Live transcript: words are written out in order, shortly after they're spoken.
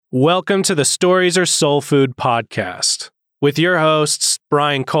Welcome to the Stories Are Soul Food podcast with your hosts,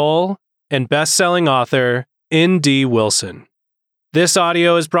 Brian Cole and best-selling author, N.D. Wilson. This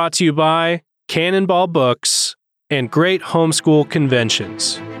audio is brought to you by Cannonball Books and Great Homeschool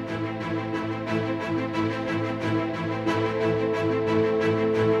Conventions.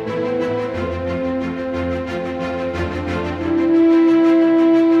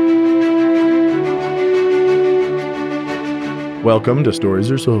 Welcome to Stories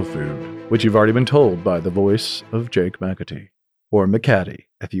Are Soul Food, which you've already been told by the voice of Jake McAtee, or McCatty,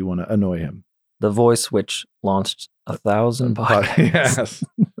 if you want to annoy him. The voice which launched 1,000 podcasts. Yes.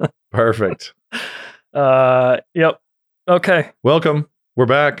 Perfect. Yep. Okay. Welcome. We're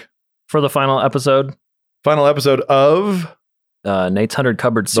back. For the final episode. Final episode of Nate's 100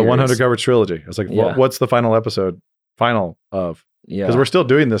 Cupboard series. The 100 Cupboard trilogy. I was like, Yeah. what's the final episode? Final of. Yeah. Because we're still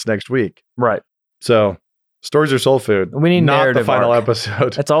doing this next week. Right. So, Stories Are Soul Food. We need not the narrative final arc.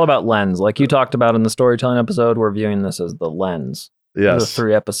 episode. It's all about lens. Like you talked about in the storytelling episode, we're viewing this as the lens. Yes. The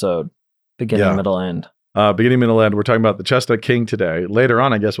 3-episode, beginning, Yeah. middle, end. Beginning, middle, end. We're talking about the Chestnut King today. Later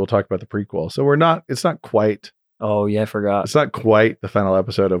on, I guess we'll talk about the prequel. So it's not quite Oh, yeah, I forgot. the final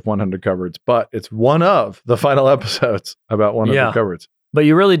episode of 100 Cupboards, but it's one of the final episodes about 100 Yeah. Cupboards. But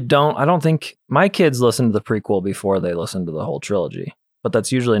you really I don't think my kids listen to the prequel before they listen to the whole trilogy. But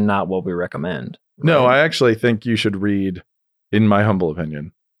that's usually not what we recommend. No, right? I actually think you should read, in my humble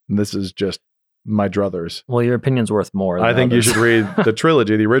opinion, and this is just my druthers. Well, your opinion's worth more. Than I think you others. should read the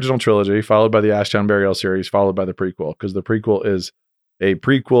trilogy, the original trilogy, followed by the Ashtown Burial series, followed by the prequel, because the prequel is a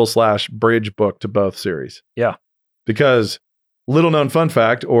prequel / bridge book to both series. Yeah. Because little known fun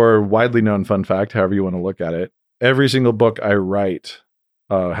fact, or widely known fun fact, however you want to look at it, every single book I write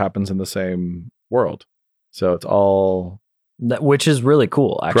happens in the same world. So it's all Which is really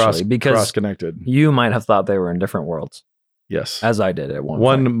cool, actually, because cross-connected. you might have thought they were in different worlds, Yes. as I did at one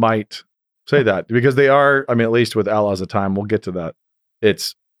One point. might say that because they are, I mean, at least with Outlaws of Time, we'll get to that.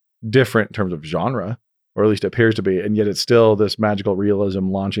 It's different in terms of genre, or at least it appears to be. And yet it's still this magical realism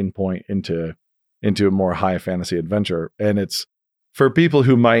launching point into a more high fantasy adventure. And it's for people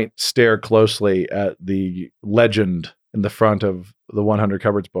who might stare closely at the legend in the front of the 100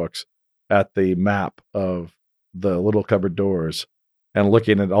 Cupboards books, at the map of the little cupboard doors and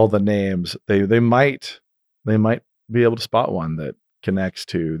looking at all the names, they might be able to spot one that connects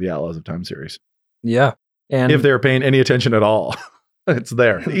to the Outlaws of Time series. Yeah. And If they're paying any attention at all, it's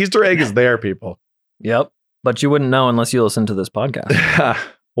there. The Easter egg is there, people. Yep. But you wouldn't know unless you listen to this podcast.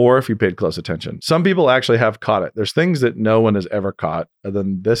 Or if you paid close attention. Some people actually have caught it. There's things that no one has ever caught. And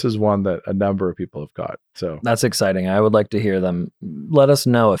then this is one that a number of people have caught. So That's exciting. I would like to hear them. Let us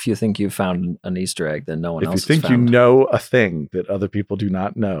know if you think you found an Easter egg that no one if you else think has you found. know a thing that other people do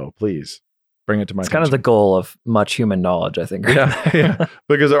not know, please bring it to my It's kind of the goal of much human knowledge, I think. yeah.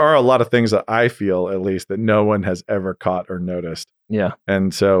 Because there are a lot of things that I feel, at least, that no one has ever caught or noticed. Yeah.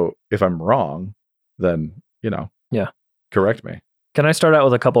 And so if I'm wrong, then, Yeah. correct me. Can I start out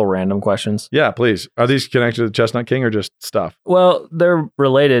with a couple random questions? Yeah, please. Are these connected to the Chestnut King or just stuff? Well, they're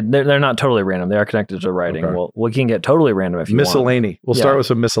related. They're not totally random. They are connected to writing. Okay. Well, we can get totally random if you want. Miscellany. We'll Yeah. start with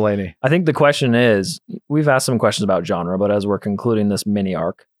some miscellany. I think the question is, we've asked some questions about genre, but as we're concluding this mini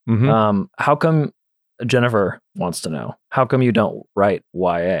arc, Mhm. how come Jennifer wants to know? How come you don't write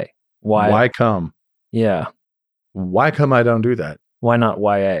YA? Why come? Yeah. Why come I don't do that? Why not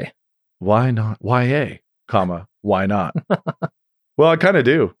YA? Why not YA, comma, why not? Well, I kind of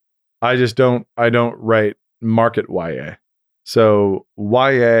do. I don't write market YA. So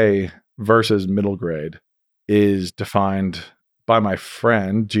YA versus middle grade is defined by my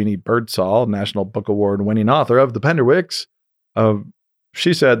friend, Jeannie Birdsall, National Book Award winning author of The Penderwicks.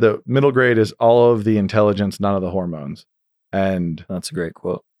 She said that middle grade is all of the intelligence, none of the hormones. And That's a great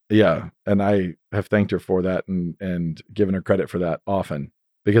quote. yeah, and I have thanked her for that and given her credit for that often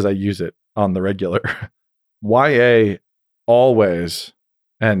because I use it on the regular. YA always,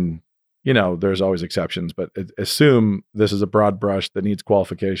 and there's always exceptions, but assume this is a broad brush that needs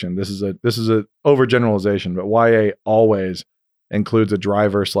qualification. This is a overgeneralization, but YA always includes a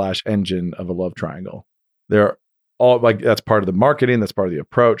driver / engine of a love triangle. They're all that's part of the marketing, that's part of the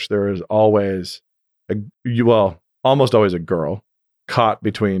approach. There is always almost always a girl caught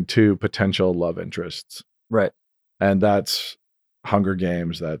between two potential love interests. Right. And that's Hunger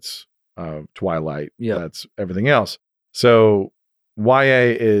Games, that's Twilight, Yeah. that's everything else. So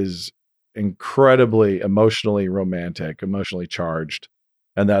YA is incredibly emotionally romantic, emotionally charged,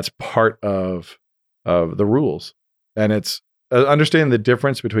 and that's part of the rules. And it's understanding the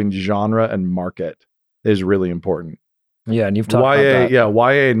difference between genre and market is really important. Yeah, and you've talked about YA, that. yeah,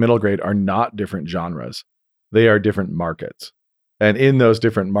 YA and middle grade are not different genres. They are different markets. And in those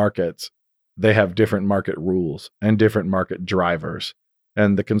different markets, they have different market rules and different market drivers.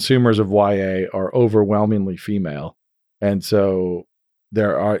 And the consumers of YA are overwhelmingly female. And so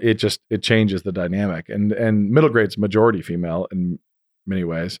it changes the dynamic. And middle grade's majority female in many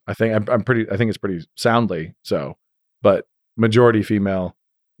ways. I think it's pretty soundly so, but majority female.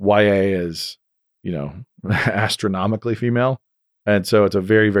 YA is, astronomically female. And so it's a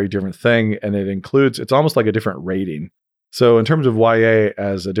very, very different thing. And it's almost like a different rating. So in terms of YA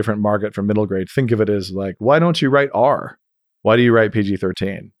as a different market from middle grade, think of it as like, why don't you write R? Why do you write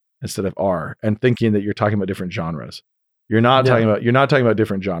PG-13 instead of R? And thinking that you're talking about different genres. You're not talking about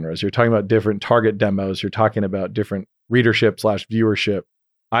different genres. You're talking about different target demos. You're talking about different readership/viewership.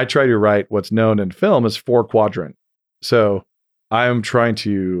 I try to write what's known in film as 4-quadrant. So I'm trying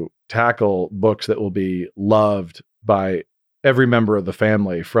to tackle books that will be loved by every member of the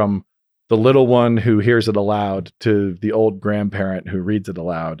family, from the little one who hears it aloud to the old grandparent who reads it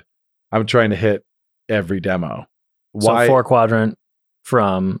aloud. I'm trying to hit every demo. Why? So 4-quadrant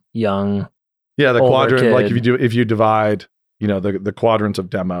from young. Yeah, the quadrant, kid. like if you divide, the quadrants of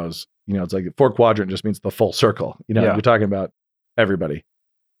demos, it's like 4-quadrant just means the full circle. You're talking about everybody.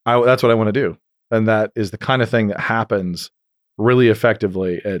 That's what I want to do. And that is the kind of thing that happens really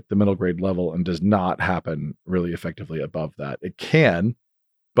effectively at the middle grade level and does not happen really effectively above that. It can,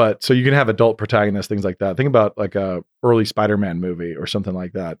 but so you can have adult protagonists, things like that. Think about like a early Spider-Man movie or something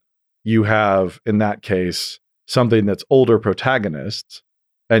like that. You have, in that case, something that's older protagonists,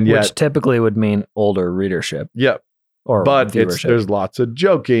 and yet, which typically would mean older readership. Yep. But there's lots of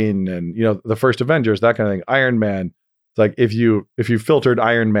joking and, the first Avengers, that kind of thing. Iron Man. It's like if you filtered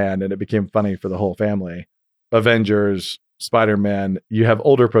Iron Man and it became funny for the whole family. Avengers, Spider-Man, you have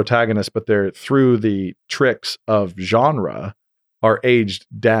older protagonists, but they're, through the tricks of genre, are aged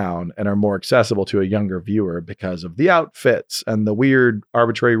down and are more accessible to a younger viewer because of the outfits and the weird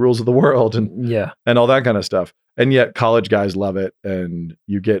arbitrary rules of the world and all that kind of stuff. And yet college guys love it, and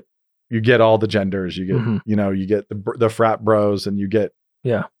you get all the genders. You get you get the frat bros, and you get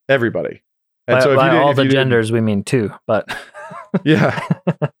everybody. And by, so by all the genders, we mean 2, but yeah,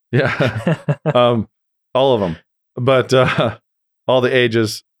 all of them, but all the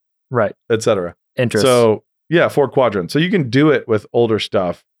ages, right, etc. Interests. So 4-quadrant. So you can do it with older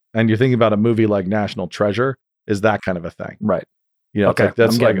stuff, and you're thinking about a movie like National Treasure is that kind of a thing, right? Okay,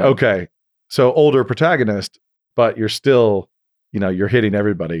 okay. So older protagonist, but you're still, you're hitting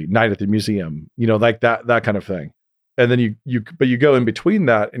everybody. Night at the Museum, like that kind of thing. And then you go in between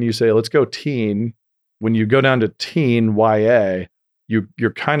that and you say, let's go teen. When you go down to teen YA,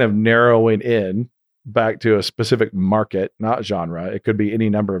 you're kind of narrowing in back to a specific market, not genre. It could be any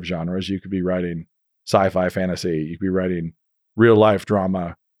number of genres. You could be writing sci-fi, fantasy. You could be writing real life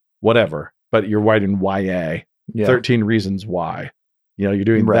drama, whatever. But you're writing YA, 13 Reasons Why. You're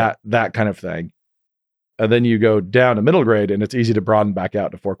doing that kind of thing. And then you go down to middle grade, and it's easy to broaden back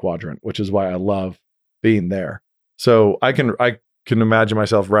out to 4-quadrant, which is why I love being there. So I can imagine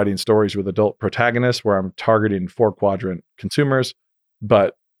myself writing stories with adult protagonists where I'm targeting 4-quadrant consumers,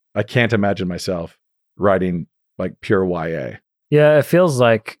 but I can't imagine myself writing like pure YA. Yeah, I feel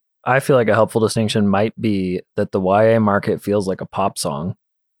like a helpful distinction might be that the YA market feels like a pop song,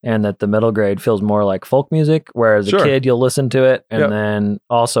 and that the middle grade feels more like folk music, whereas a kid, you'll listen to it, and then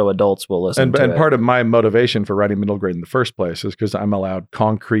also adults will listen to it. And part of my motivation for writing middle grade in the first place is because I'm allowed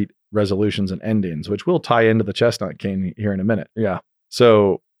concrete resolutions and endings, which will tie into the Chestnut King here in a minute. Yeah.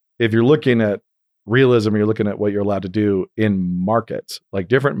 So if you're looking at realism, you're looking at what you're allowed to do in markets, like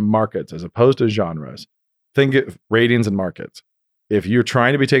different markets as opposed to genres. Think of ratings and markets. If you're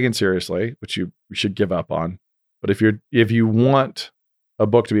trying to be taken seriously, which you should give up on, but if you want a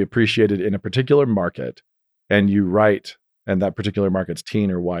book to be appreciated in a particular market, and you write, and that particular market's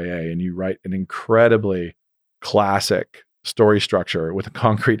teen or YA, and you write an incredibly classic story structure with a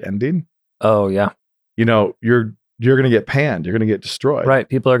concrete ending. Oh yeah. You're going to get panned. You're going to get destroyed. Right.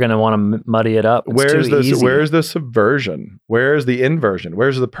 People are going to want to muddy it up. Where's the subversion? Where's the inversion?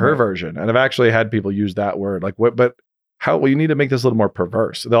 Where's the perversion? Right. And I've actually had people use that word, like what, but how, well, you need to make this a little more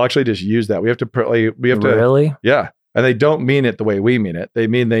perverse. They'll actually just use that. We have to really? Yeah. And they don't mean it the way we mean it. They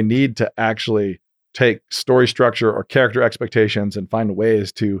mean they need to actually take story structure or character expectations and find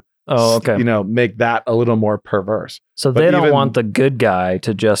ways to, make that a little more perverse. So they don't want the good guy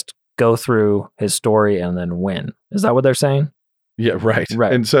to just go through his story and then win. Is that what they're saying? Yeah, right.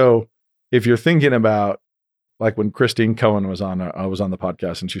 Right. And so if you're thinking about, like when Christine Cohen was on the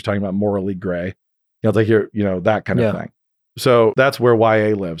podcast and she was talking about morally gray, like that kind of thing. So that's where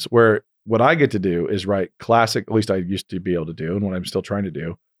YA lives, where what I get to do is write classic, at least I used to be able to do, and what I'm still trying to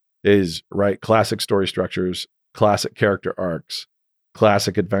do is write classic story structures, classic character arcs,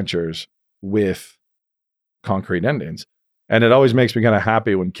 classic adventures with concrete endings. And it always makes me kind of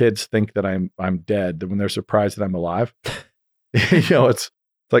happy when kids think that I'm dead, that when they're surprised that I'm alive. It's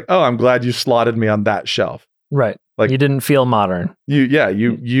like, oh, I'm glad you slotted me on that shelf. Right. Like, you didn't feel modern.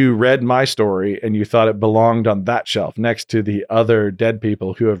 You read my story and you thought it belonged on that shelf next to the other dead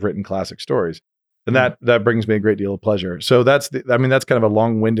people who have written classic stories. And that brings me a great deal of pleasure. So that's kind of a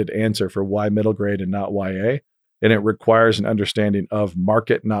long-winded answer for why middle grade and not YA. And it requires an understanding of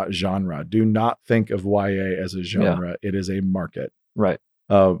market, not genre. Do not think of YA as a genre. It is a market. Right.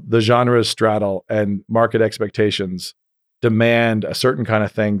 The genres straddle, and market expectations demand a certain kind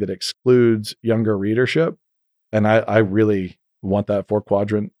of thing that excludes younger readership. And I really want that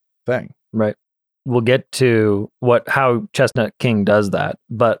 4-quadrant thing. Right. We'll get to how Chestnut King does that.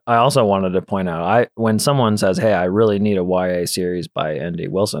 But I also wanted to point out, when someone says, hey, I really need a YA series by N.D.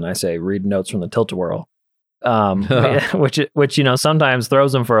 Wilson, I say, read Notes from the Tilt-A-Whirl. Which sometimes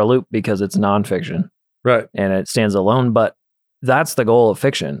throws them for a loop because it's nonfiction. Right. And it stands alone. But that's the goal of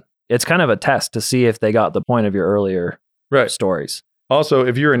fiction. It's kind of a test to see if they got the point of your earlier stories. Also,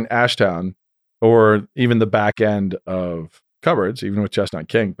 if you're in Ashtown, or even the back end of Cupboards, even with Chestnut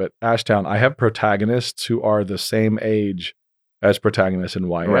King, but Ashtown, I have protagonists who are the same age as protagonists in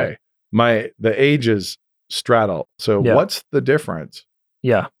YA. Right. The ages straddle. So what's the difference?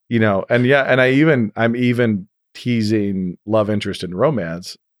 Yeah. I'm even teasing love interest and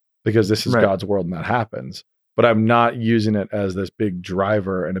romance because this is God's world and that happens. But I'm not using it as this big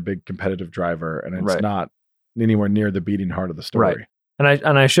driver and a big competitive driver, and it's not anywhere near the beating heart of the story. Right.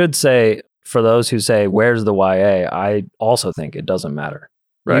 And I should say, for those who say, where's the YA? I also think it doesn't matter.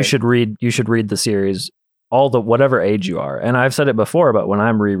 Right. You should read the series, whatever age you are. And I've said it before, but when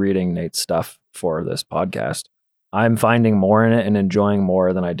I'm rereading Nate's stuff for this podcast, I'm finding more in it and enjoying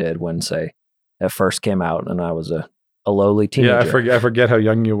more than I did when, say, it first came out and I was a lowly teenager. Yeah, I forget how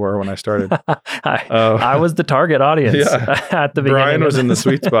young you were when I started. I was the target audience at the beginning. Brian was in the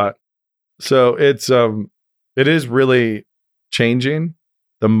sweet spot. So it is really changing.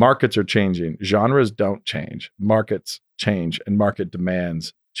 The markets are changing. Genres don't change. Markets change, and market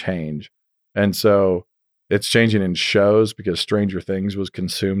demands change. And so it's changing in shows because Stranger Things was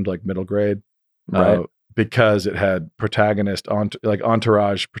consumed like middle grade. Right. Because it had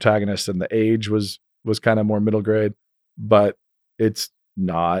Entourage protagonists, and the age was kind of more middle grade, but it's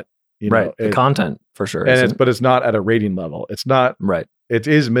not, the content for sure. And but it's not at a rating level. It's not right. It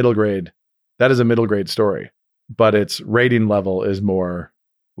is middle grade. That is a middle grade story, but its rating level is more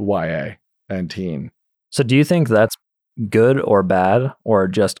YA and teen. So do you think that's good or bad, or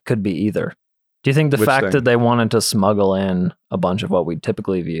just could be either? Do you think the fact that they wanted to smuggle in a bunch of what we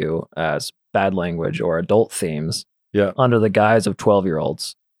typically view as bad language or adult themes under the guise of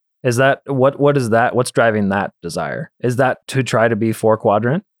 12-year-olds, is that what is that? What's driving that desire? Is that to try to be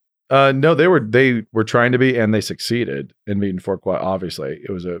 4-quadrant? No, they were trying to be, and they succeeded in being 4-quadrant. Obviously,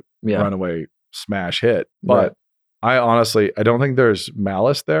 it was a runaway smash hit, but I don't think there's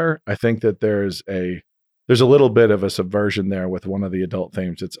malice there. I think that there's a little bit of a subversion there with one of the adult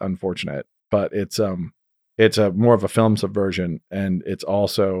themes. It's unfortunate, but it's a more of a film subversion, and it's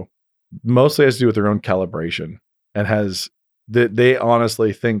also mostly has to do with their own calibration, and they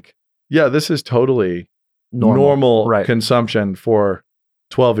honestly think, this is totally normal consumption for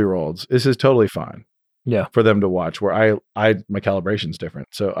 12-year-olds. This is totally fine for them to watch, where my calibration's different.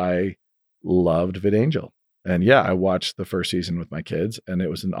 So I loved VidAngel. And I watched the first season with my kids, and it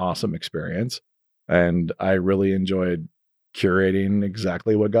was an awesome experience. And I really enjoyed curating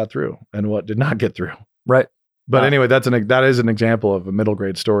exactly what got through and what did not get through. Right. But anyway, that is an example of a middle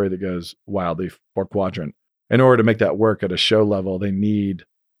grade story that goes wildly 4-quadrant. In order to make that work at a show level, they need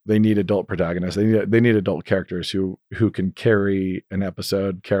adult protagonists. They need adult characters who can carry an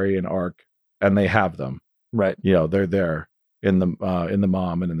episode, carry an arc, and they have them. Right. They're there in the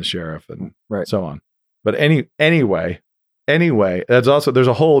mom and in the sheriff and so on. But anyway, there's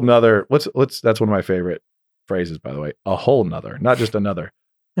a whole nother. That's one of my favorite phrases, by the way. A whole nother, not just another.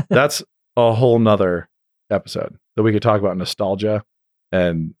 That's a whole nother episode that we could talk about nostalgia,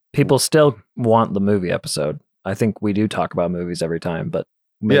 and people still want the movie episode. I think we do talk about movies every time, but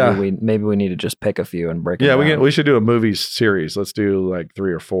maybe we need to just pick a few and break. Yeah, we should do a movie series. Let's do like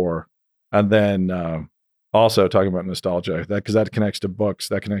 3 or 4, and then also talking about nostalgia, because that connects to books,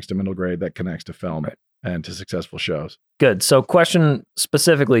 that connects to middle grade, that connects to film and to successful shows. Good. So, question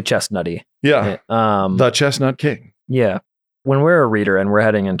specifically Chestnutty. Yeah. The Chestnut King. Yeah. When we're a reader and we're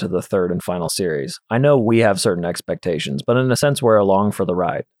heading into the 3rd and final series, I know we have certain expectations, but in a sense, we're along for the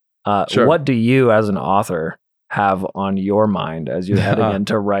ride. Sure. What do you, as an author, have on your mind as you're heading in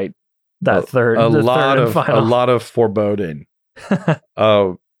to write that third and final? A lot of foreboding.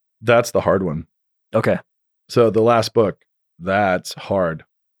 That's the hard one. Okay. So the last book, that's hard.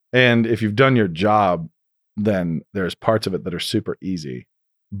 And if you've done your job, then there's parts of it that are super easy.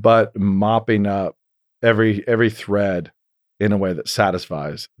 But mopping up every thread in a way that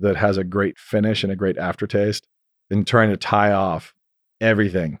satisfies, that has a great finish and a great aftertaste, and trying to tie off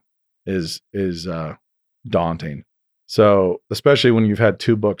everything is daunting. So especially when you've had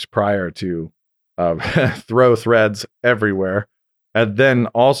 2 books prior to throw threads everywhere, and then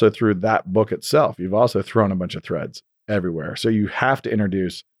also through that book itself, you've also thrown a bunch of threads everywhere. So you have to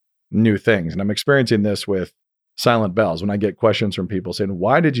introduce new things. And I'm experiencing this with Silent Bells when I get questions from people saying,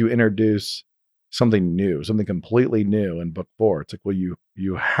 why did you introduce something new, something completely new in book 4? It's like, well,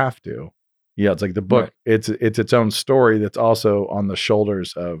 you have to. Yeah, it's like the book, right. It's its own story that's also on the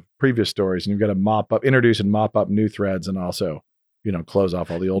shoulders of previous stories. And you've got to introduce and mop up new threads and also, close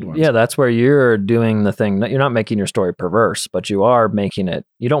off all the old ones. Yeah, that's where you're doing the thing. You're not making your story perverse, but you are making it,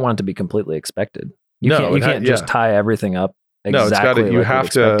 you don't want it to be completely expected. You can't just tie everything up exactly like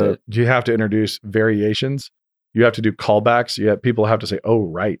you have to introduce variations. You have to do callbacks. People have to say, oh,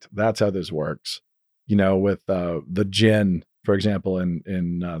 right, that's how this works. With the gin, for example,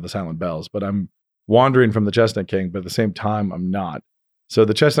 in the Silent Bells. But I'm wandering from the Chestnut King, but at the same time, I'm not. So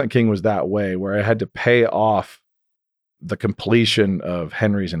the Chestnut King was that way, where I had to pay off the completion of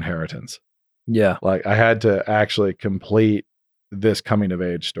Henry's inheritance. Yeah. Like I had to actually complete this coming of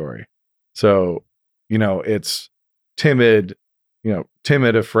age story. So, it's timid,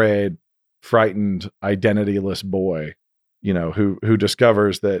 afraid, frightened, identityless boy, who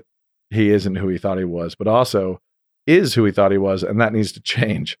discovers that he isn't who he thought he was, but also is who he thought he was, and that needs to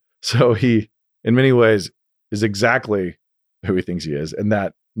change. So he, in many ways, is exactly who he thinks he is, and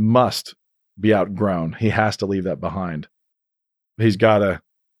that must be outgrown. He has to leave that behind. He's got to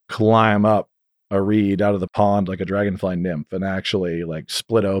climb up a reed out of the pond like a dragonfly nymph and actually like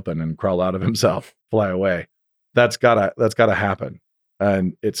split open and crawl out of himself, fly away. That's gotta happen.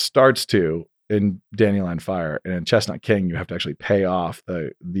 And it starts to in Dandelion Fire, and in Chestnut King, you have to actually pay off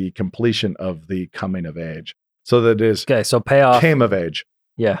the completion of the coming of age. So that is okay. So pay off came of age.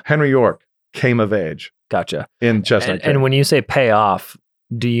 Yeah, Henry York came of age. Gotcha. In Chestnut King. And when you say pay off,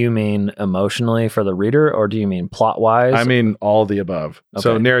 do you mean emotionally for the reader, or do you mean plot wise? I mean all the above. Okay.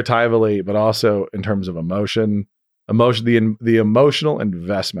 So narratively, but also in terms of emotion, the emotional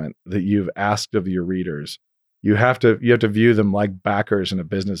investment that you've asked of your readers. You have to view them like backers in a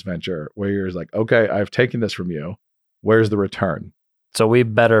business venture where you're like, okay, I've taken this from you. Where's the return? So we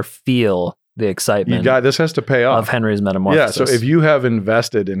better feel the excitement. This has to pay off of Henry's metamorphosis. Yeah. So if you have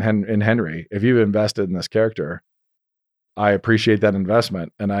invested in Henry, if you've invested in this character, I appreciate that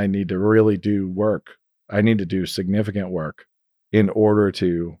investment, and I need to really do work. I need to do significant work in order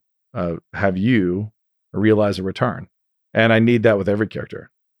to have you realize a return, and I need that with every character.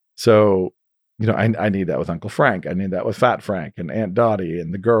 So. I need that with Uncle Frank. I need that with Fat Frank and Aunt Dottie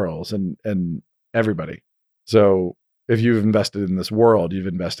and the girls and everybody. So if you've invested in this world, you've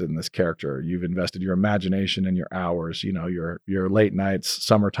invested in this character, you've invested your imagination and your hours, your late nights,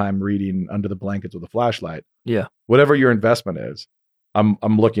 summertime reading under the blankets with a flashlight. Yeah. Whatever your investment is, I'm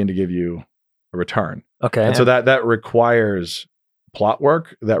looking to give you a return. Okay. And so that requires plot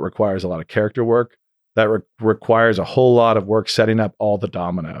work. That requires a lot of character work. That requires a whole lot of work setting up all the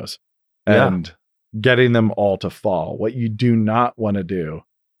dominoes. And getting them all to fall. What you do not want to do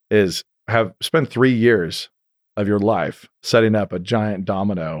is spend 3 years of your life setting up a giant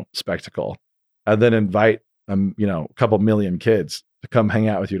domino spectacle and then invite a couple million kids to come hang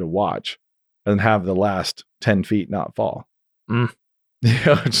out with you to watch and have the last 10 feet not fall. You're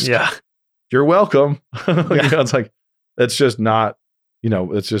welcome. It's like, that's just not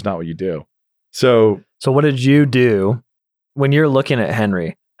what you do. So what did you do when you're looking at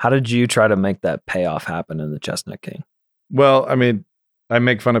Henry? How did you try to make that payoff happen in the Chestnut King? Well, I mean, I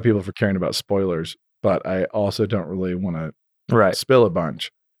make fun of people for caring about spoilers, but I also don't really want to spill a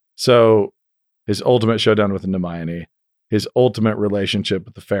bunch. So his ultimate showdown with the Hermione, his ultimate relationship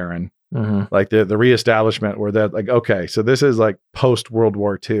with the Farron, like the reestablishment where that like, okay, so this is like post World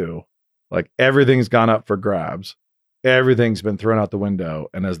War II, like everything's gone up for grabs. Everything's been thrown out the window.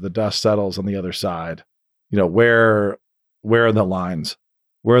 And as the dust settles on the other side, where are the lines?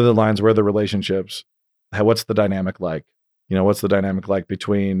 Where are the lines? Where are the relationships? What's the dynamic like? What's the dynamic like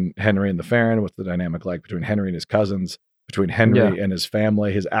between Henry and the Farron? What's the dynamic like between Henry and his cousins? Between Henry and his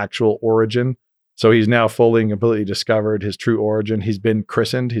family, his actual origin? So he's now fully and completely discovered his true origin. He's been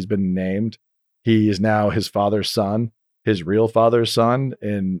christened. He's been named. He is now his father's son, his real father's son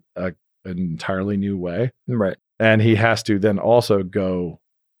in an entirely new way. Right. And he has to then also go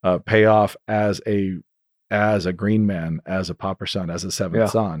pay off as a as a green man, as a pauper son, as a seventh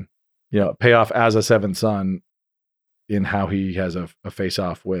son, pay off as a seventh son in how he has a face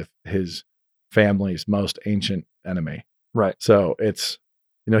off with his family's most ancient enemy. Right. So it's,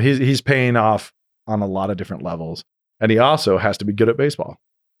 he's paying off on a lot of different levels. And he also has to be good at baseball.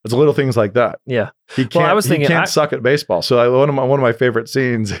 It's little things like that. Yeah. He can't suck at baseball. So one of my favorite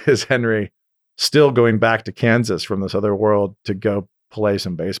scenes is Henry still going back to Kansas from this other world to go play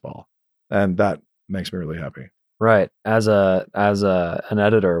some baseball. And that makes me really happy. Right. As an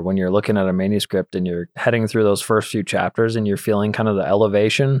editor, when you're looking at a manuscript and you're heading through those first few chapters and you're feeling kind of the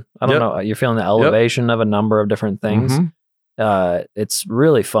elevation, you're feeling the elevation of a number of different things. Mm-hmm. It's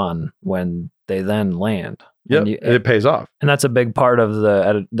really fun when they then land. Yeah, it pays off. And that's a big part of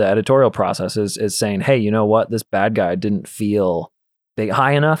the editorial process is saying, hey, you know what? This bad guy didn't feel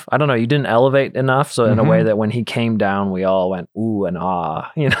high enough. I don't know. You didn't elevate enough. So in a way that when he came down, we all went, ooh and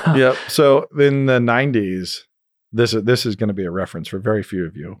ah, Yep. So in the 90s, this is going to be a reference for very few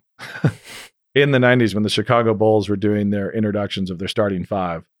of you. In the 90s, when the Chicago Bulls were doing their introductions of their starting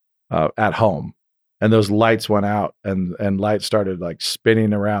five at home, and those lights went out and lights started like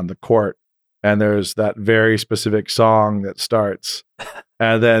spinning around the court. And there's that very specific song that starts,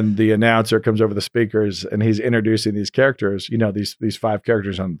 and then the announcer comes over the speakers and he's introducing these characters, these five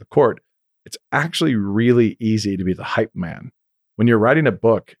characters on the court. It's actually really easy to be the hype man. When you're writing a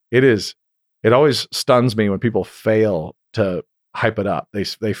book, it always stuns me when people fail to hype it up.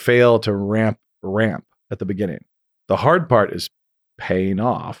 They fail to ramp at the beginning. The hard part is paying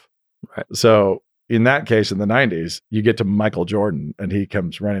off. Right. So in that case, in the 90s, you get to Michael Jordan and he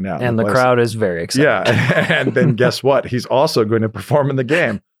comes running out. And the crowd is very excited. Yeah. And then guess what? He's also going to perform in the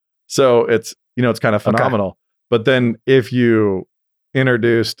game. So it's kind of phenomenal. Okay. But then if you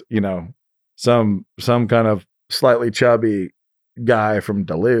introduced, some kind of slightly chubby guy from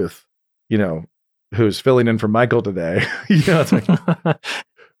Duluth, who's filling in for Michael today, it's like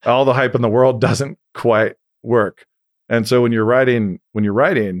all the hype in the world doesn't quite work. And so when you're writing,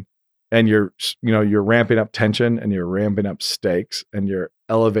 and you're ramping up tension and you're ramping up stakes and you're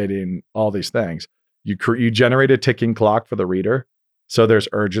elevating all these things, you generate a ticking clock for the reader. So there's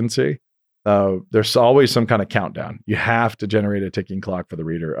urgency. There's always some kind of countdown. You have to generate a ticking clock for the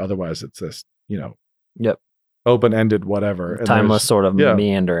reader. Otherwise it's this, open-ended whatever. And timeless sort of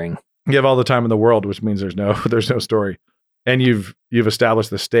meandering. You have all the time in the world, which means there's no story. And you've established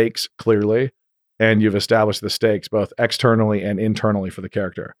the stakes clearly, and you've established the stakes both externally and internally for the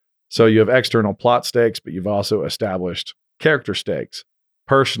character. So you have external plot stakes, but you've also established character stakes,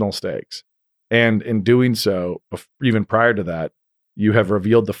 personal stakes. And in doing so, even prior to that, you have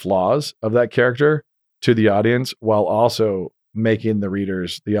revealed the flaws of that character to the audience while also making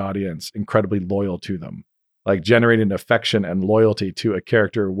the audience, incredibly loyal to them, like generating affection and loyalty to a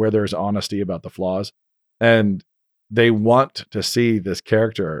character where there's honesty about the flaws. And they want to see this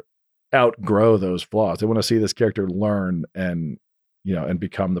character outgrow those flaws. They want to see this character learn and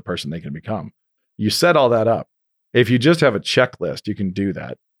become the person they can become. You set all that up. If you just have a checklist, you can do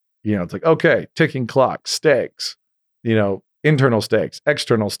that. It's like, okay, ticking clock, stakes, internal stakes,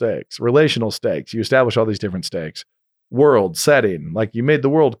 external stakes, relational stakes. You establish all these different stakes. World, setting, like you made the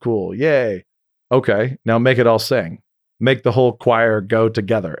world cool. Yay. Okay, now make it all sing. Make the whole choir go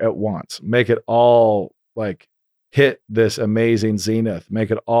together at once. Make it all like hit this amazing zenith.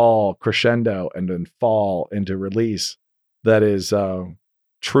 Make it all crescendo and then fall into release. That is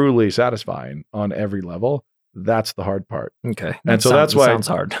truly satisfying on every level. That's the hard part. Okay. And so that's why sounds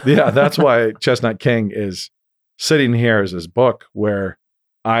hard. Yeah, that's why Chestnut King is sitting here as this book where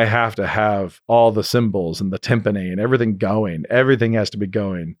I have to have all the cymbals and the timpani and everything going. Everything has to be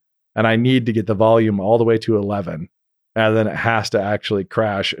going. And I need to get the volume all the way to 11. And then it has to actually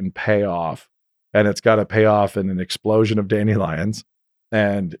crash and pay off. And it's got to pay off in an explosion of dandelions.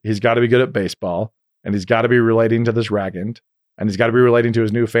 And he's got to be good at baseball. And he's got to be relating to this Ragand, and he's got to be relating to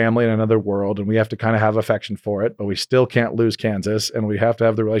his new family in another world. And we have to kind of have affection for it, but we still can't lose Kansas. And we have to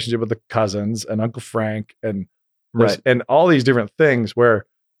have the relationship with the cousins and Uncle Frank and and all these different things where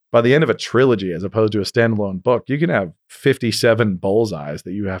by the end of a trilogy, as opposed to a standalone book, you can have 57 bullseyes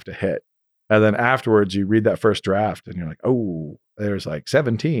that you have to hit. And then afterwards you read that first draft and you're like, oh, there's like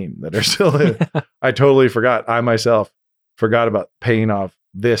 17 that are still in. I totally forgot. I myself forgot about paying off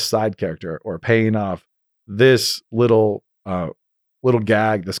this side character or paying off this little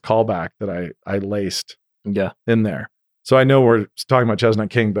gag, this callback that I laced in there. So I know we're talking about Chestnut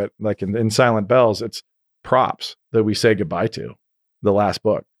King, but like in Silent Bells, it's props that we say goodbye to the last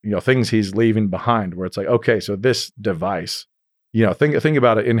book, things he's leaving behind where it's like, okay, so this device, think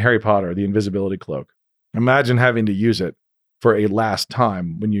about it in Harry Potter, the invisibility cloak. Imagine having to use it for a last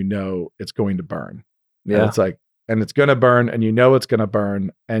time when it's going to burn. Yeah. And it's like, and it's going to burn, and you know it's going to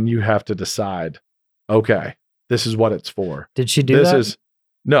burn, and you have to decide, okay, this is what it's for. Did she do that?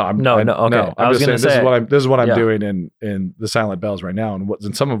 No. Okay. No, I'm just saying this is what I'm yeah. doing in the Silent Bells right now, and what's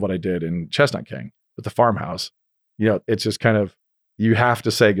in some of what I did in Chestnut King with the farmhouse. You know, it's just kind of, you have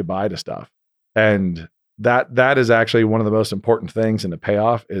to say goodbye to stuff, and that is actually one of the most important things in the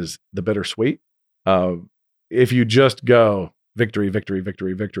payoff is the bittersweet. If you just go victory, victory,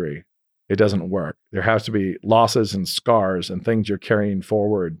 victory, victory, it doesn't work. There has to be losses and scars and things you're carrying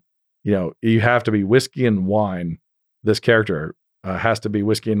forward. You know, you have to be whiskey and wine. This character has to be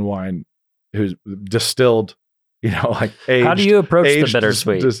whiskey and wine who's distilled, you know, like aged. How do you approach the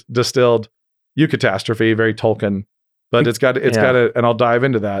bittersweet? Distilled eucatastrophe, very Tolkien, but it's got to, and I'll dive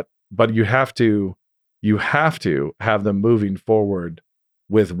into that, but you have to have them moving forward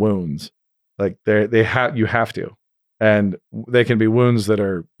with wounds. Like you have to. And they can be wounds that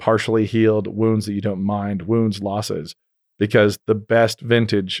are partially healed, wounds that you don't mind, wounds, losses, because the best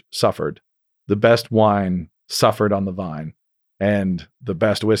vintage suffered. The best wine suffered on the vine, and the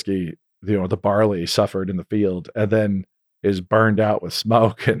best whiskey, you know, the barley suffered in the field and then is burned out with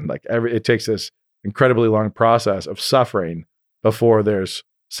smoke. And like it takes this incredibly long process of suffering before there's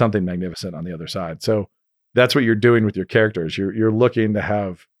something magnificent on the other side. So that's what you're doing with your characters. You're looking to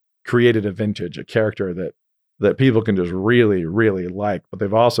have created a vintage, a character that people can just really, really like, but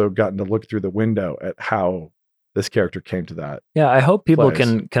they've also gotten to look through the window at how this character came to that. Yeah, I hope people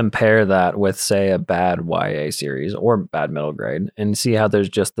can compare that with, say, a bad YA series or bad middle grade and see how there's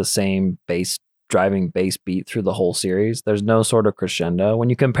just the same driving bass beat through the whole series. There's no sort of crescendo. When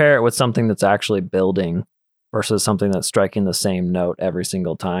you compare it with something that's actually building versus something that's striking the same note every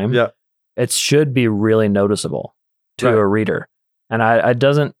single time, it should be really noticeable to a reader. And it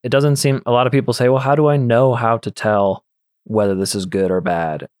doesn't seem, a lot of people say, well, how do I know how to tell whether this is good or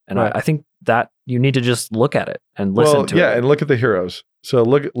bad? And I think that you need to just look at it and listen to it. Yeah, and look at the heroes. So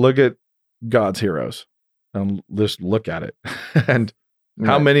look at God's heroes and just look at it. And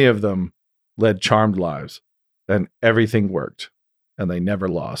how many of them led charmed lives and everything worked and they never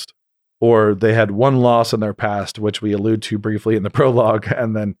lost? Or they had one loss in their past, which we allude to briefly in the prologue,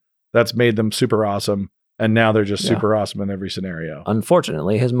 and then that's made them super awesome. And now they're just super awesome in every scenario.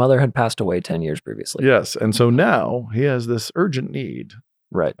 Unfortunately, his mother had passed away 10 years previously. Yes. And so now he has this urgent need.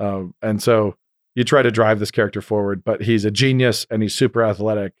 Right. And so you try to drive this character forward, but he's a genius and he's super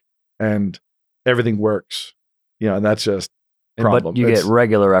athletic and everything works. You know, and that's just problem. But you get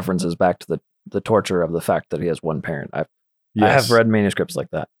regular references back to the torture of the fact that he has one parent. I have read manuscripts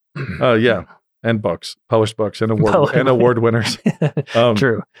like that. Oh, yeah. And books, published books and award winners.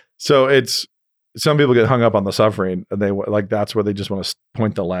 True. So some people get hung up on the suffering and they like, that's where they just want to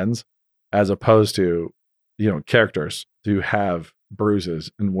point the lens, as opposed to, you know, characters who have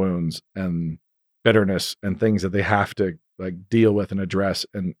bruises and wounds and bitterness and things that they have to like deal with and address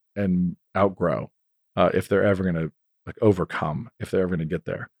and outgrow if they're ever going to like overcome, if they're ever going to get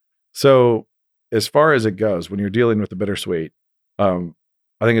there. So as far as it goes, when you're dealing with the bittersweet, I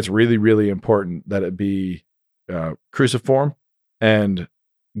think it's really, really important that it be cruciform, and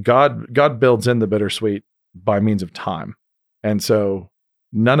God builds in the bittersweet by means of time. And so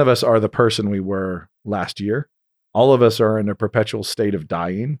none of us are the person we were last year. All of us are in a perpetual state of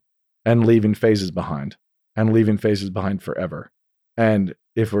dying and leaving phases behind forever. And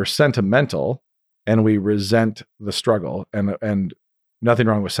if we're sentimental and we resent the struggle, and nothing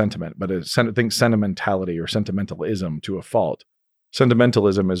wrong with sentiment, but I think sentimentality or sentimentalism to a fault.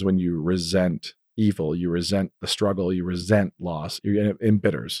 Sentimentalism is when you resent evil, you resent the struggle, you resent loss, you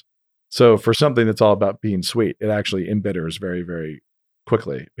embitters. So for something that's all about being sweet, it actually embitters very, very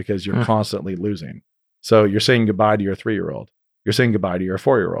quickly because you're constantly losing. So you're saying goodbye to your 3-year-old. You're saying goodbye to your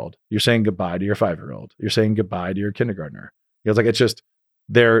 4-year-old. You're saying goodbye to your 5-year-old. You're saying goodbye to your kindergartner. It's like, it's just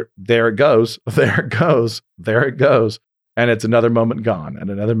there it goes. And it's another moment gone and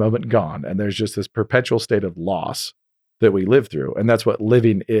another moment gone. And there's just this perpetual state of loss that we live through. And that's what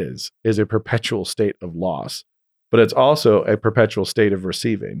living is a perpetual state of loss, but it's also a perpetual state of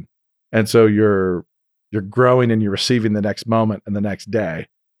receiving. And so you're growing and you're receiving the next moment and the next day.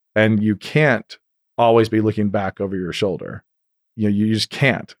 And you can't always be looking back over your shoulder. You know, you just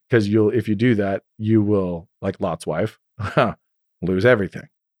can't, because if you do that, you will, like Lot's wife, lose everything.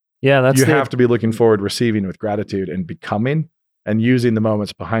 Yeah, you have to be looking forward, receiving with gratitude and becoming, and using the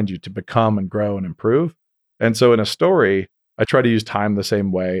moments behind you to become and grow and improve. And so in a story, I try to use time the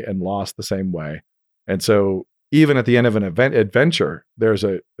same way and loss the same way. And so even at the end of an adventure, there's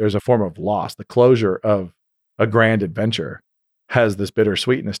a form of loss. The closure of a grand adventure has this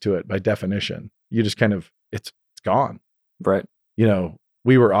bittersweetness to it by definition. You just kind of, it's gone. Right. You know,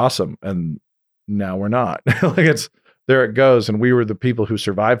 we were awesome and now we're not. Like there it goes. And we were the people who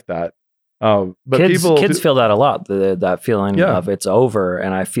survived that. But kids feel that a lot, that feeling of it's over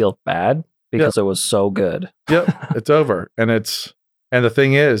and I feel bad because it was so good. Yep. It's over. And the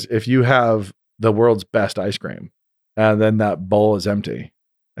thing is, if you have the world's best ice cream and then that bowl is empty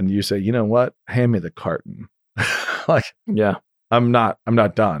and you say, you know what, hand me the carton. Like, I'm not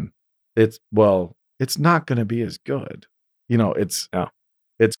done. It's not going to be as good.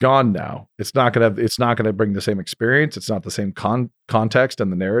 It's gone now. It's not going to bring the same experience. It's not the same context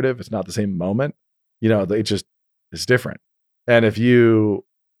and the narrative. It's not the same moment. It's different. And if you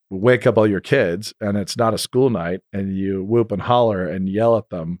wake up all your kids and it's not a school night and you whoop and holler and yell at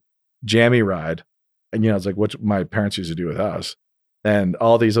them, jammy ride. And, it's like what my parents used to do with us. And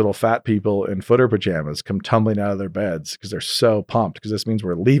all these little fat people in footer pajamas come tumbling out of their beds because they're so pumped because this means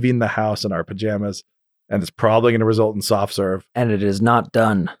we're leaving the house in our pajamas. And it's probably going to result in soft serve. And it is not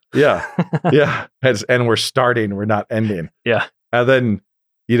done. Yeah. Yeah. And we're starting, we're not ending. Yeah. And then,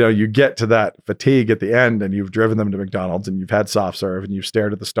 you get to that fatigue at the end and you've driven them to McDonald's and you've had soft serve and you've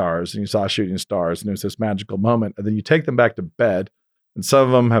stared at the stars and you saw shooting stars and there's this magical moment. And then you take them back to bed and some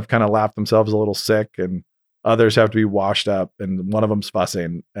of them have kind of laughed themselves a little sick and others have to be washed up and one of them's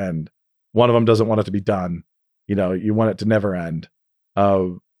fussing and one of them doesn't want it to be done. You want it to never end.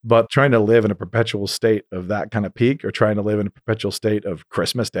 But trying to live in a perpetual state of that kind of peak or trying to live in a perpetual state of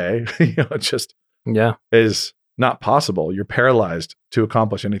Christmas Day, it just is not possible. You're paralyzed to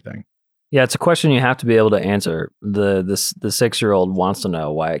accomplish anything. Yeah, it's a question you have to be able to answer. The 6-year-old wants to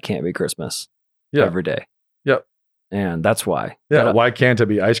know why it can't be Christmas every day. Yep. And that's why. Yeah. Why can't it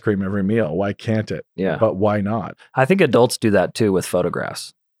be ice cream every meal? Why can't it? Yeah. But why not? I think adults do that too with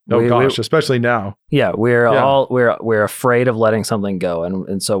photographs. Especially now. Yeah, we're afraid of letting something go,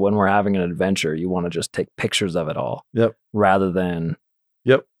 and so when we're having an adventure, you want to just take pictures of it all. Yep. Rather than.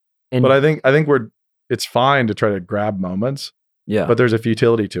 Yep. But I think it's fine to try to grab moments. Yeah. But there's a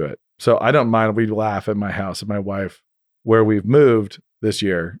futility to it. So I don't mind. We laugh at my house and my wife. Where we've moved this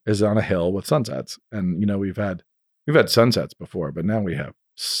year is on a hill with sunsets, and we've had sunsets before, but now we have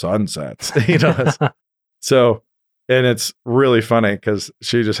sunsets. So. And it's really funny because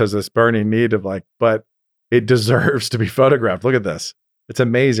she just has this burning need of but it deserves to be photographed. Look at this. It's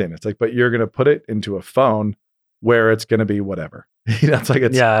amazing. It's like, but you're going to put it into a phone where it's going to be whatever.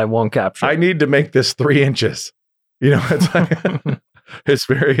 It won't capture. I need to make this 3 inches. It's like, it's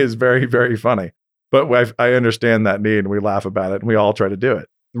very, very funny. But I understand that need and we laugh about it and we all try to do it.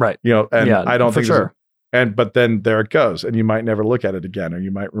 Right. And I don't think sure. But then there it goes. And you might never look at it again, or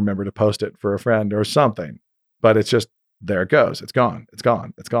you might remember to post it for a friend or something. But it's just, there it goes. It's gone. It's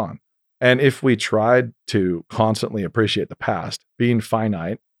gone. It's gone. And if we tried to constantly appreciate the past, being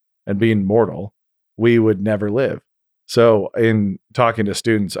finite and being mortal, we would never live. So in talking to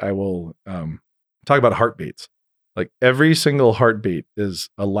students, I will talk about heartbeats. Like every single heartbeat is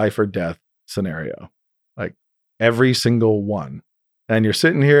a life or death scenario. Like every single one. And you're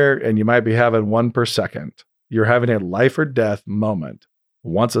sitting here and you might be having one per second. You're having a life or death moment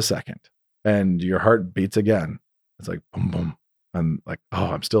once a second. And your heart beats again. It's like, boom, boom. And like,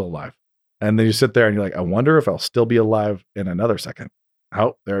 oh, I'm still alive. And then you sit there and you're like, I wonder if I'll still be alive in another second.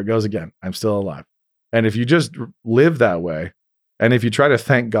 Oh, there it goes again. I'm still alive. And if you just live that way, and if you try to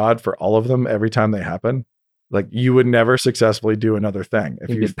thank God for all of them every time they happen, like you would never successfully do another thing. If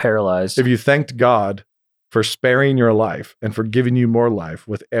you'd be paralyzed. If you thanked God for sparing your life and for giving you more life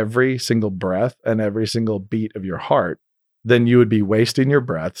with every single breath and every single beat of your heart, then you would be wasting your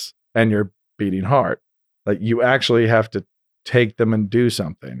breaths and your beating heart. Like you actually have to take them and do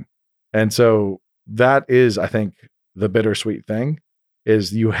something. And so that is, I think, the bittersweet thing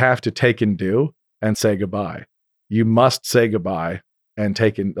is you have to take and do and say goodbye. You must say goodbye and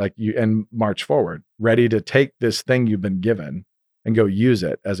and march forward, ready to take this thing you've been given and go use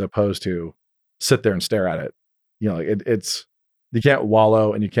it as opposed to sit there and stare at it. It's you can't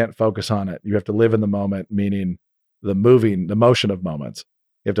wallow and you can't focus on it. You have to live in the moment, meaning the motion of moments.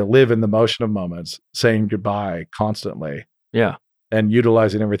 You have to live in the motion of moments, saying goodbye constantly. Yeah. And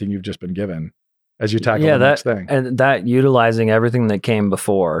utilizing everything you've just been given as you tackle the next thing. And that utilizing everything that came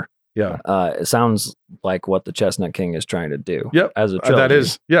before. Yeah. It sounds like what the Chestnut King is trying to do. Yep. As a trilogy. That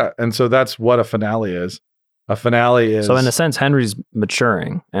is, yeah. And so that's what a finale is. A finale is. So in a sense, Henry's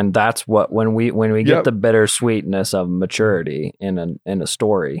maturing. And that's what, when we get the bittersweetness of maturity in a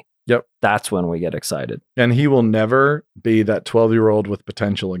story. Yep. That's when we get excited. And he will never be that 12-year-old with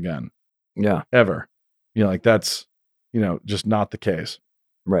potential again. Yeah. Ever. That's, just not the case.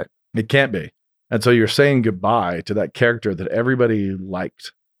 Right. It can't be. And so you're saying goodbye to that character that everybody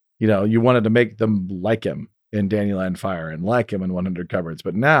liked. You wanted to make them like him in Dandelion Fire and like him in 100 Cupboards.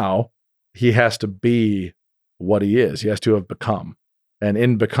 But now he has to be what he is. He has to have become. And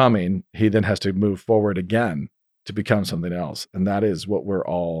in becoming, he then has to move forward again to become something else. And that is what we're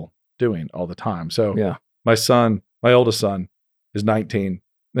all doing all the time. So my oldest son is 19.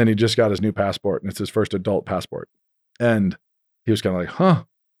 Then he just got his new passport, and it's his first adult passport. And he was kind of like, huh,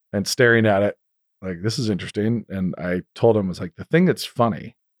 and staring at it like, this is interesting. And I told him, it's like, the thing that's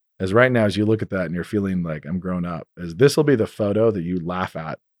funny is right now, as you look at that and you're feeling like I'm grown up, is this will be the photo that you laugh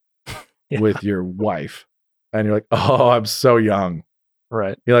at with your wife. And you're like, oh, I'm so young.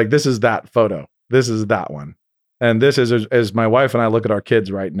 Right. You're like, this is that photo. This is that one. And this is, as my wife and I look at our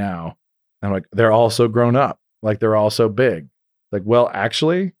kids right now, I'm like, they're all so grown up. Like, they're all so big. Like, well,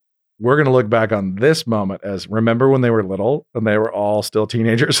 actually, we're going to look back on this moment as, remember when they were little and they were all still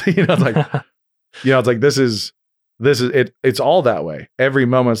teenagers? It's like, it's like, this is it. It's all that way. Every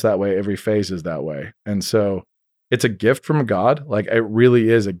moment's that way. Every phase is that way. And so it's a gift from God. Like, it really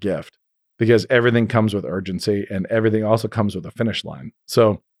is a gift, because everything comes with urgency and everything also comes with a finish line.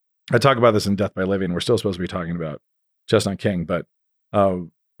 So I talk about this in Death by Living. We're still supposed to be talking about Chestnut King, but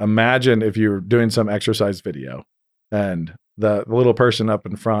imagine if you're doing some exercise video and the little person up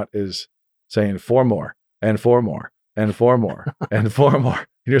in front is saying 4 more and 4 more and 4 more and 4 more. And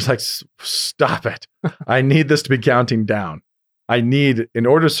you're just like, stop it. I need this to be counting down. I need, in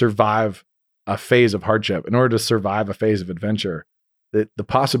order to survive a phase of hardship, in order to survive a phase of adventure, the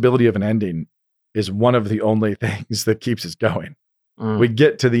possibility of an ending is one of the only things that keeps us going. We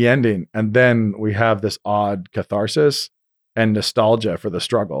get to the ending and then we have this odd catharsis and nostalgia for the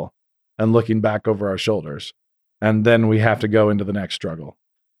struggle and looking back over our shoulders. And then we have to go into the next struggle.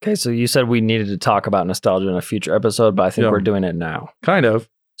 Okay, so you said we needed to talk about nostalgia in a future episode, but I think we're doing it now. Kind of.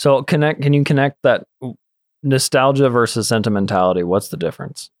 So can you connect that nostalgia versus sentimentality? What's the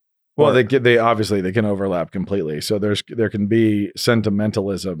difference? Well, they obviously they can overlap completely. So there can be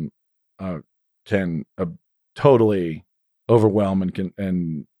sentimentalism can totally overwhelm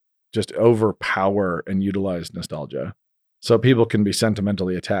and just overpower and utilize nostalgia. So people can be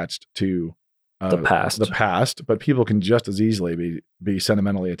sentimentally attached to the past, but people can just as easily be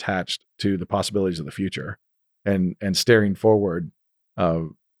sentimentally attached to the possibilities of the future and staring forward,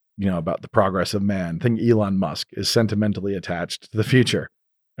 about the progress of man. I think Elon Musk is sentimentally attached to the future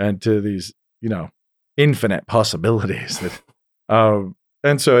and to these, infinite possibilities that,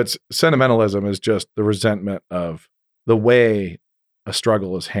 and so it's sentimentalism is just the resentment of the way a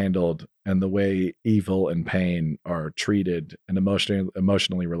struggle is handled and the way evil and pain are treated and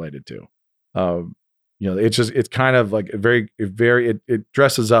emotionally related to. It's kind of like it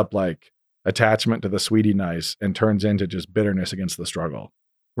dresses up like attachment to the sweetie nice and turns into just bitterness against the struggle.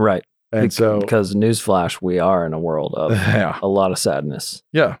 Right. And because newsflash, we are in a world of a lot of sadness.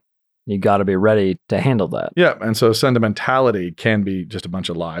 Yeah. You got to be ready to handle that. Yeah. And so sentimentality can be just a bunch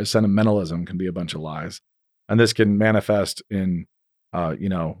of lies. Sentimentalism can be a bunch of lies. And this can manifest in,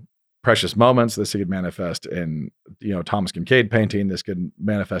 precious moments. This could manifest in, Thomas Kincaid painting. This could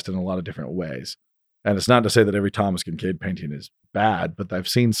manifest in a lot of different ways. And it's not to say that every Thomas Kincaid painting is bad, but I've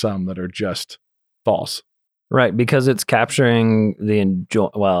seen some that are just false. Right. Because it's capturing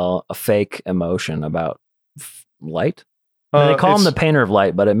a fake emotion about light. They call him the painter of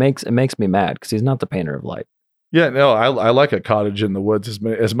light, but it makes me mad because he's not the painter of light. Yeah, no, I like a cottage in the woods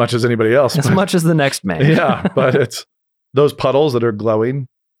as much as anybody else. As much as the next man. Yeah, but it's those puddles that are glowing.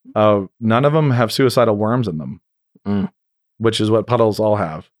 None of them have suicidal worms in them, which is what puddles all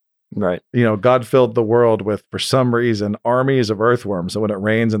have. Right. God filled the world with, for some reason, armies of earthworms. So when it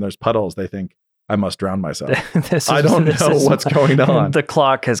rains and there's puddles, they think, I must drown myself. I don't know what's going on. The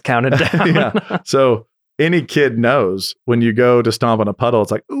clock has counted down. Yeah. So any kid knows when you go to stomp on a puddle,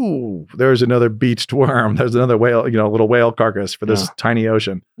 it's like, ooh, there's another beached worm. There's another whale, little whale carcass for this tiny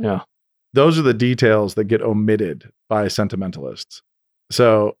ocean. Yeah. Those are the details that get omitted by sentimentalists.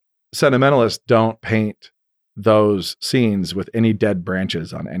 So sentimentalists don't paint those scenes with any dead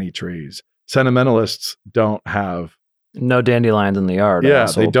branches on any trees. Sentimentalists don't have no dandelions in the yard. Yeah,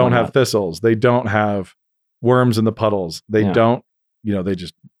 they don't have thistles. They don't have worms in the puddles. They don't,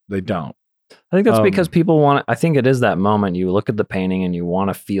 they don't. I think that's because people I think it is that moment you look at the painting and you want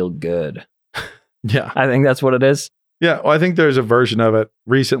to feel good. Yeah. I think that's what it is. Yeah. Well, I think there's a version of it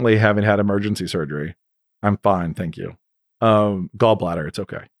recently having had emergency surgery. I'm fine. Thank you. Gallbladder. It's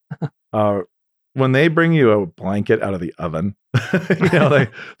okay. When they bring you a blanket out of the oven,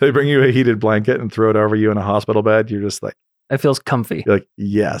 they bring you a heated blanket and throw it over you in a hospital bed. You're just like, it feels comfy. You're like,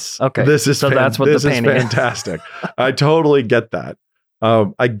 yes. Okay. That's what the painting is fantastic. I totally get that.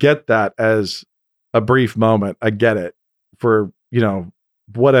 I get that as a brief moment. I get it for,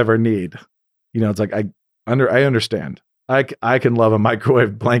 whatever need, it's like, I understand. I can love a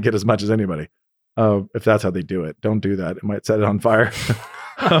microwave blanket as much as anybody. If that's how they do it, don't do that. It might set it on fire.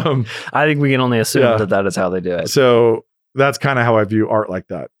 I think we can only assume that is how they do it. So that's kind of how I view art like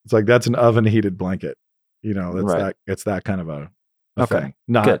that. It's like, that's an oven heated blanket. It's that kind of a thing.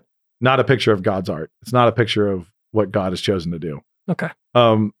 Not a picture of God's art. It's not a picture of what God has chosen to do. Okay.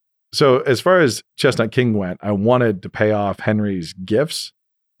 So as far as Chestnut King went, I wanted to pay off Henry's gifts,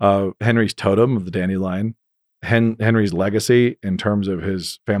 Henry's totem of the dandelion, Henry's legacy in terms of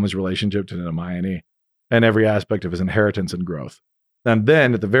his family's relationship to Hermione, and every aspect of his inheritance and growth. And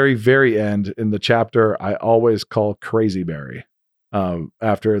then at the very, very end in the chapter, I always call Crazy Berry,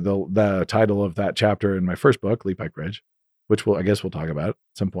 after the title of that chapter in my first book, Lee Pike Ridge, which I guess we'll talk about at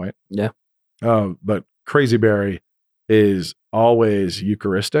some point. Yeah. But Crazy Berry is always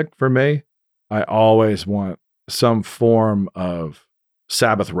Eucharistic for me. I always want some form of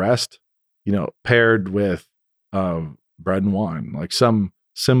Sabbath rest, paired with bread and wine, like some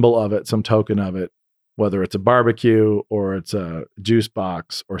symbol of it, some token of it, whether it's a barbecue or it's a juice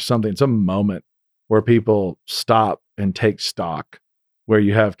box or something, some moment where people stop and take stock, where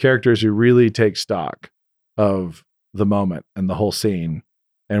you have characters who really take stock of the moment and the whole scene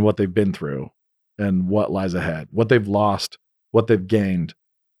and what they've been through and what lies ahead, what they've lost, what they've gained,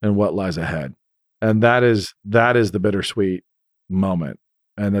 and what lies ahead. And that is the bittersweet moment.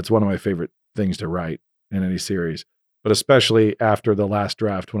 And that's one of my favorite things to write in any series, but especially after the last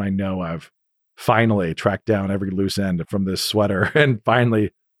draft, when I know I've finally tracked down every loose end from this sweater and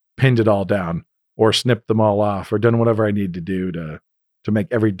finally pinned it all down or snipped them all off or done whatever I need to do to make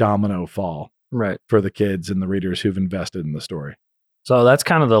every domino fall right for the kids and the readers who've invested in the story. So that's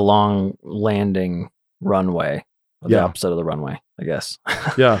kind of the long landing runway, the opposite of the runway, I guess.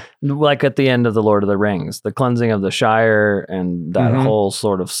 Yeah. Like at the end of The Lord of the Rings, the cleansing of the Shire and that whole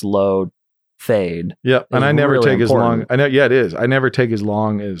sort of slow fade. Yeah. And I never take important. As long. I know. Yeah, it is. I never take as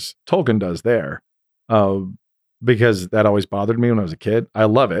long as Tolkien does there, because that always bothered me when I was a kid. I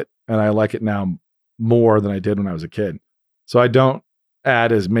love it. And I like it now more than I did when I was a kid. So I don't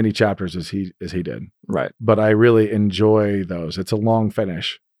add as many chapters as he did. Right. But I really enjoy those. It's a long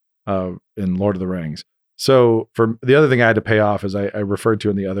finish in Lord of the Rings. So for the other thing I had to pay off, as I referred to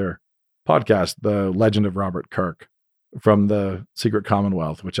in the other podcast, the Legend of Robert Kirk from the Secret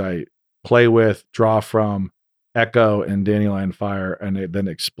Commonwealth, which I play with, draw from, echo in Dandelion Fire, and then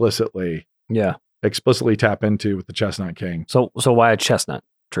explicitly tap into with the Chestnut King. So why a chestnut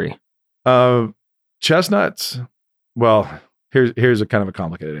tree? Chestnuts. Well, here's a kind of a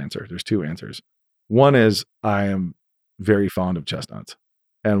complicated answer. There's two answers. One is I am very fond of chestnuts.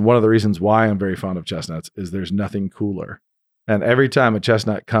 And one of the reasons why I'm very fond of chestnuts is there's nothing cooler. And every time a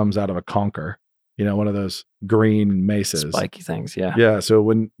chestnut comes out of a conker, one of those green mesas. Spiky things, yeah. Yeah, so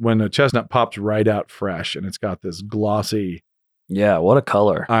when a chestnut pops right out fresh and it's got this glossy. Yeah, what a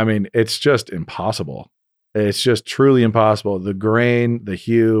color. I mean, it's just impossible. It's just truly impossible. The grain, the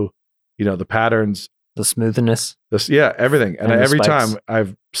hue, the patterns. The smoothness. Everything. And every time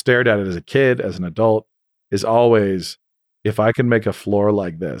I've stared at it as a kid, as an adult, is always, if I can make a floor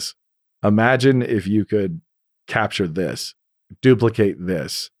like this, imagine if you could capture this, duplicate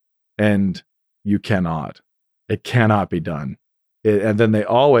this, and you cannot. It cannot be done. And then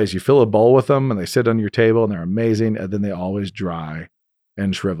you fill a bowl with them and they sit on your table and they're amazing. And then they always dry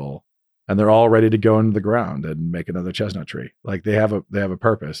and shrivel and they're all ready to go into the ground and make another chestnut tree. Like they have a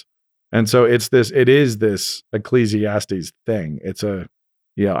purpose. And so it is this Ecclesiastes thing. It's I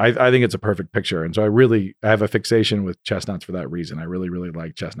think it's a perfect picture. And so I have a fixation with chestnuts for that reason. I really, really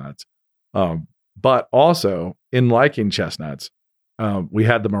like chestnuts. But also in liking chestnuts, we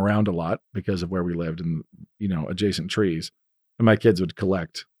had them around a lot because of where we lived and, adjacent trees. And my kids would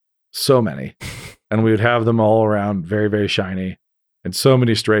collect so many and we would have them all around, very, very shiny, and so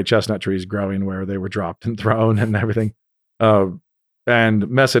many stray chestnut trees growing where they were dropped and thrown and everything. And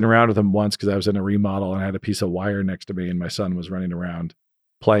messing around with them once because I was in a remodel and I had a piece of wire next to me and my son was running around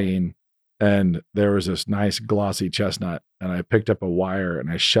playing and there was this nice glossy chestnut and I picked up a wire and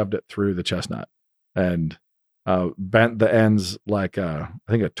I shoved it through the chestnut and bent the ends like I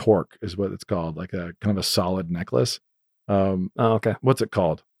think a torque is what it's called, like a kind of a solid necklace. Okay. What's it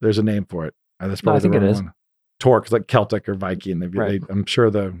called? There's a name for it. That's probably the wrong one. Torque, like Celtic or Viking. Right. I'm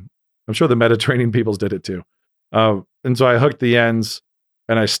sure the Mediterranean peoples did it too. And so I hooked the ends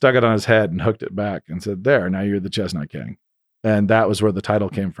and I stuck it on his head and hooked it back and said, there, now you're the Chestnut King. And that was where the title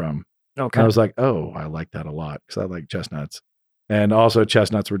came from. Okay. And I was like, oh, I like that a lot because I like chestnuts. And also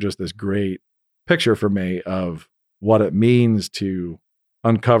chestnuts were just this great picture for me of what it means to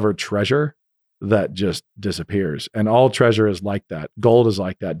uncover treasure that just disappears. And all treasure is like that. Gold is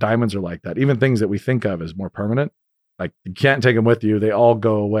like that. Diamonds are like that. Even things that we think of as more permanent Like you can't take them with you. They all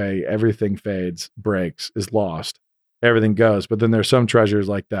go away. Everything fades, breaks, is lost. Everything goes. But then there's some treasures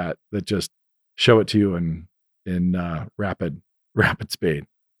like that just show it to you in rapid speed.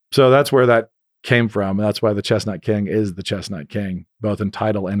 So that's where that came from. That's why the Chestnut King is the Chestnut King, both in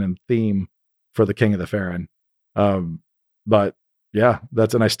title and in theme for the King of the Farron. But yeah,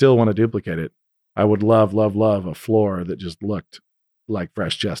 and I still want to duplicate it. I would love a floor that just looked like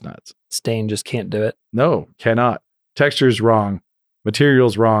fresh chestnuts. Stain just can't do it. No, cannot. Texture's wrong.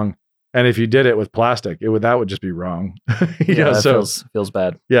 Material's wrong. And if you did it with plastic, that would just be wrong. That feels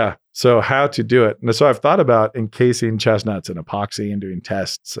bad. Yeah. So how to do it. And so I've thought about encasing chestnuts in epoxy and doing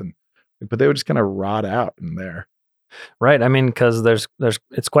tests, but they would just kind of rot out in there. Right. I mean, because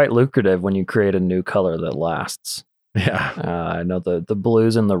it's quite lucrative when you create a new color that lasts. Yeah. I know the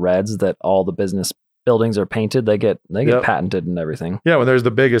blues and the reds that all the business buildings are painted, they get patented and everything. Yeah. When there's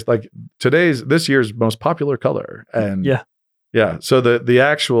the biggest, like this year's most popular color. And yeah. So the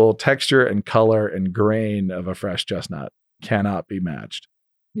actual texture and color and grain of a fresh chestnut cannot be matched.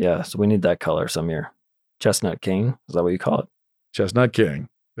 Yeah. So we need that color some year. Chestnut King. Is that what you call it? Chestnut King.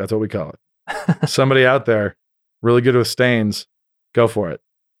 That's what we call it. Somebody out there really good with stains, go for it.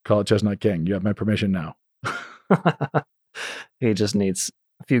 Call it Chestnut King. You have my permission now. He just needs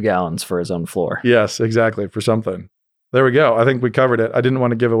a few gallons for his own floor. Yes, exactly. For something. There we go. I think we covered it. I didn't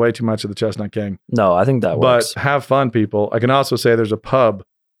want to give away too much of the Chestnut King. No, I think that works. But have fun, people. I can also say there's a pub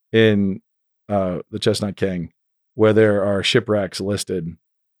in the Chestnut King where there are shipwrecks listed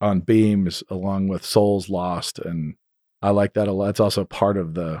on beams along with souls lost. And I like that a lot. It's also part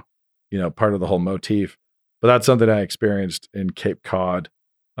of the whole motif. But that's something I experienced in Cape Cod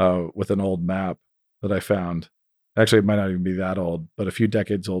with an old map that I found. Actually, it might not even be that old, but a few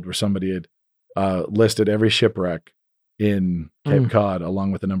decades old, where somebody had listed every shipwreck in Cape Cod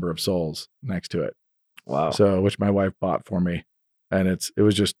along with the number of souls next to it. Wow. So, which my wife bought for me. And it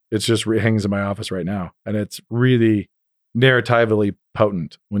hangs in my office right now. And it's really narratively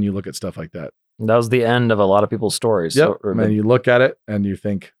potent when you look at stuff like that. That was the end of a lot of people's stories. Yep. And you look at it and you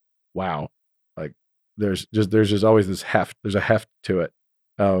think, wow, like there's just always this heft. There's a heft to it.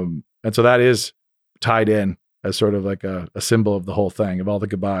 And so that is tied in as sort of like a symbol of the whole thing, of all the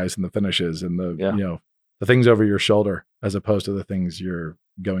goodbyes and the finishes and the things over your shoulder as opposed to the things you're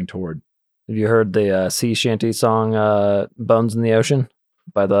going toward. Have you heard the sea shanty song Bones in the Ocean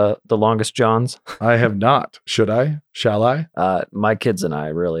by the Longest Johns? I have not. Should I? Shall I? My kids and I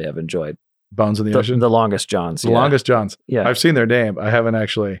really have enjoyed Bones in the Ocean? The Longest Johns. The Longest Johns. Yeah. I've seen their name. I haven't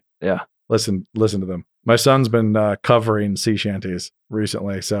actually listened to them. My son's been covering sea shanties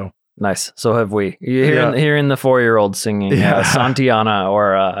recently, so. Nice. So have we. Hearing the 4-year-old singing Santiana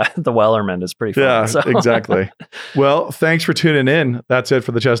or the Wellerman is pretty fun. Yeah, so. Exactly. Well, thanks for tuning in. That's it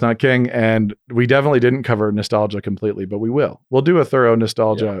for the Chestnut King. And we definitely didn't cover nostalgia completely, but we will. We'll do a thorough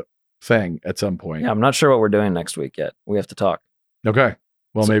nostalgia thing at some point. Yeah, I'm not sure what we're doing next week yet. We have to talk. Okay.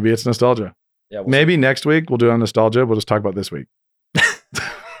 Well, maybe it's nostalgia. Yeah. Maybe next week we'll do on nostalgia. We'll just talk about this week.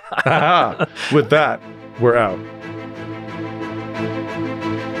 With that, we're out.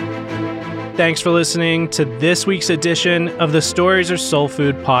 Thanks for listening to this week's edition of the Stories Are Soul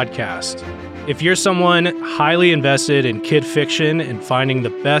Food podcast. If you're someone highly invested in kid fiction and finding the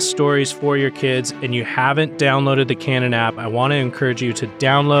best stories for your kids and you haven't downloaded the Canon app, I want to encourage you to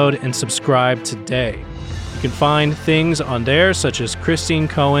download and subscribe today. You can find things on there such as Christine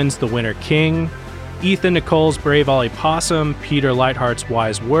Cohen's The Winter King, Ethan Nicole's Brave Ollie Possum, Peter Lightheart's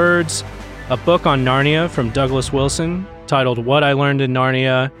Wise Words, a book on Narnia from Douglas Wilson titled What I Learned in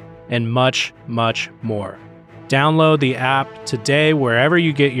Narnia, and much, much more. Download the app today wherever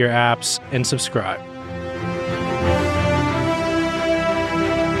you get your apps and subscribe.